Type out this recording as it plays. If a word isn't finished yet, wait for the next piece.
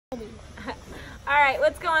All right,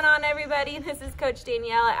 what's going on, everybody? This is Coach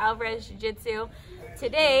Danielle at Alvarez Jiu Jitsu.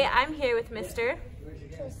 Today, I'm here with Mr.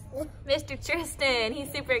 Tristan.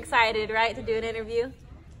 He's super excited, right, to do an interview?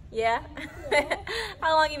 Yeah?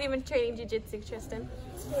 How long have you been training Jiu Jitsu, Tristan?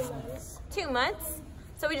 2 months. 2 months?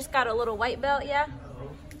 So we just got a little white belt, yeah?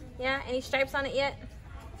 Yeah? Any stripes on it yet?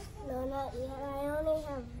 No, not yet. I only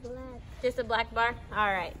have black. Just a black bar?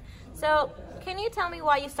 All right. So, can you tell me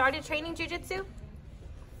why you started training Jiu Jitsu?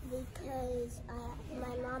 Because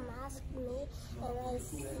my mom asked me, and I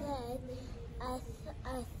said I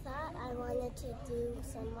thought I wanted to do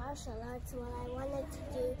some martial arts. Well, I wanted to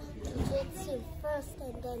do jiu-jitsu first,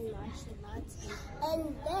 and then martial arts, and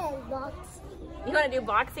then boxing. You want to do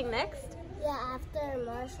boxing next? Yeah, after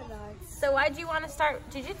martial arts. So why'd you want to start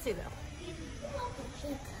jiu-jitsu though?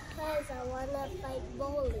 Because I want to fight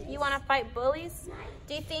bullies. You want to fight bullies?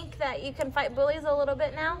 Do you think that you can fight bullies a little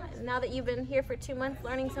bit now that you've been here for 2 months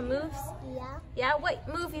learning some moves? Yeah. Yeah? What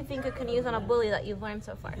move you think you can use on a bully that you've learned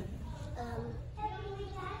so far?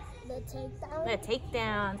 The takedown. The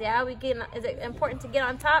takedowns. Yeah, is it important to get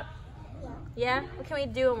on top? Yeah. Yeah? What can we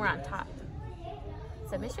do when we're on top?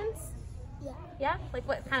 Submissions? Yeah. Yeah? Like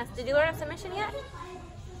what kind of, did you learn a submission yet?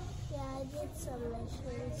 Yeah, I did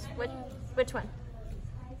submissions. Which one?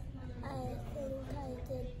 I think I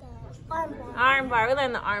did the armbar. Armbar. We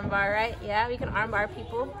learned the armbar, right? Yeah, we can armbar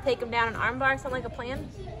people. Take them down and armbar. Sound like a plan?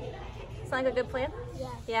 Sound like a good plan? Yeah.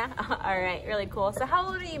 Yeah? All right. Really cool. So how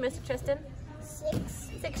old are you, Mr. Tristan? 6.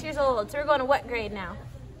 6 years old. So we're going to what grade now?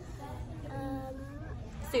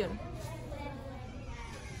 Soon.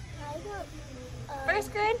 I don't...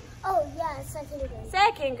 First grade? Oh, yeah, 2nd grade.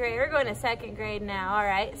 2nd grade. We're going to 2nd grade now. All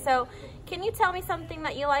right. So can you tell me something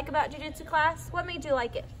that you like about Jiu Jitsu class? What made you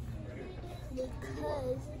like it?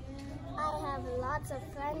 Because I have lots of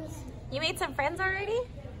friends. You made some friends already?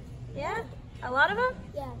 Yeah? A lot of them?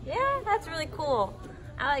 Yeah. Yeah, that's really cool.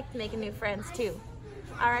 I like making new friends too.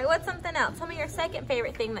 All right, what's something else? Tell me your second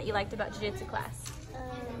favorite thing that you liked about Jiu Jitsu class.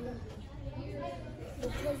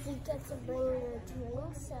 Because you get to bring your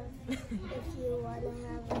drinks, so if you want to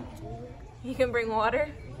have a drink. You can bring water?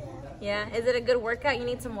 Yeah. Yeah? Is it a good workout? You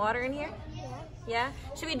need some water in here? Yeah. Yeah?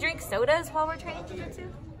 Should we drink sodas while we're training Jiu Jitsu?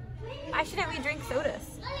 Why shouldn't we drink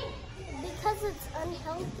sodas? Because it's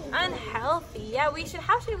unhealthy. Unhealthy. Yeah, we should.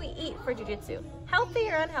 How should we eat for Jiu Jitsu? Healthy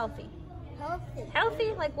or unhealthy? Healthy.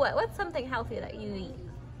 Healthy? Like what? What's something healthy that you eat?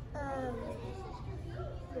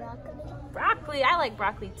 Broccoli. Broccoli. I like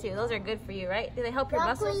broccoli too. Those are good for you, right? Do they help your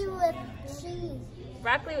muscles? Broccoli with cheese.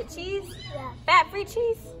 Broccoli with cheese? Yeah. Fat-free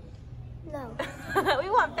cheese? No. We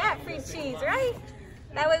want fat-free cheese, right?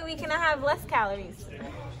 That way we can have less calories.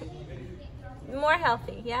 More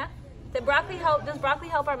healthy, yeah? Does broccoli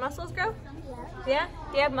help our muscles grow? Yeah. Yeah?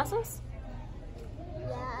 Do you have muscles?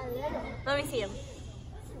 Yeah, a little. Let me see them.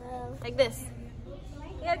 So, Like this.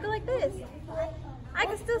 You gotta go like this. I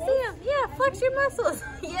can still see them. Yeah, flex your muscles.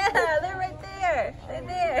 Yeah, they're right there. They're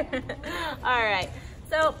there. All right.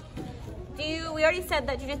 So, we already said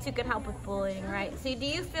that Jiu Jitsu can help with bullying, right? So do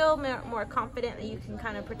you feel more confident that you can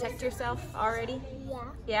kind of protect yourself already? yeah.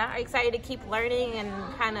 Yeah? Are you excited to keep learning and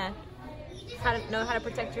kind of know how to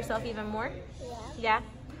protect yourself even more? Yeah. Yeah?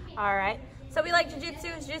 All right. So we like Jiu Jitsu.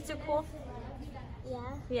 Is Jiu Jitsu cool? Yeah.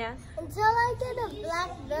 Yeah? Until I get a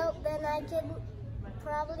black belt, then I can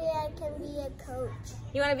be a coach.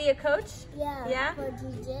 You want to be a coach? Yeah. Yeah? For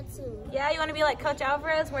jiu-jitsu. Yeah? You want to be like Coach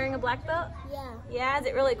Alvarez wearing a black belt? Yeah. Yeah? Is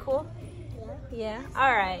it really cool? Yeah. Yeah?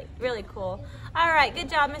 All right. Really cool. All right. Good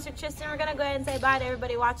job, Mr. Tristan. We're going to go ahead and say bye to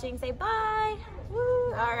everybody watching. Say bye.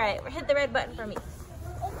 Woo. All right. Hit the red button for me.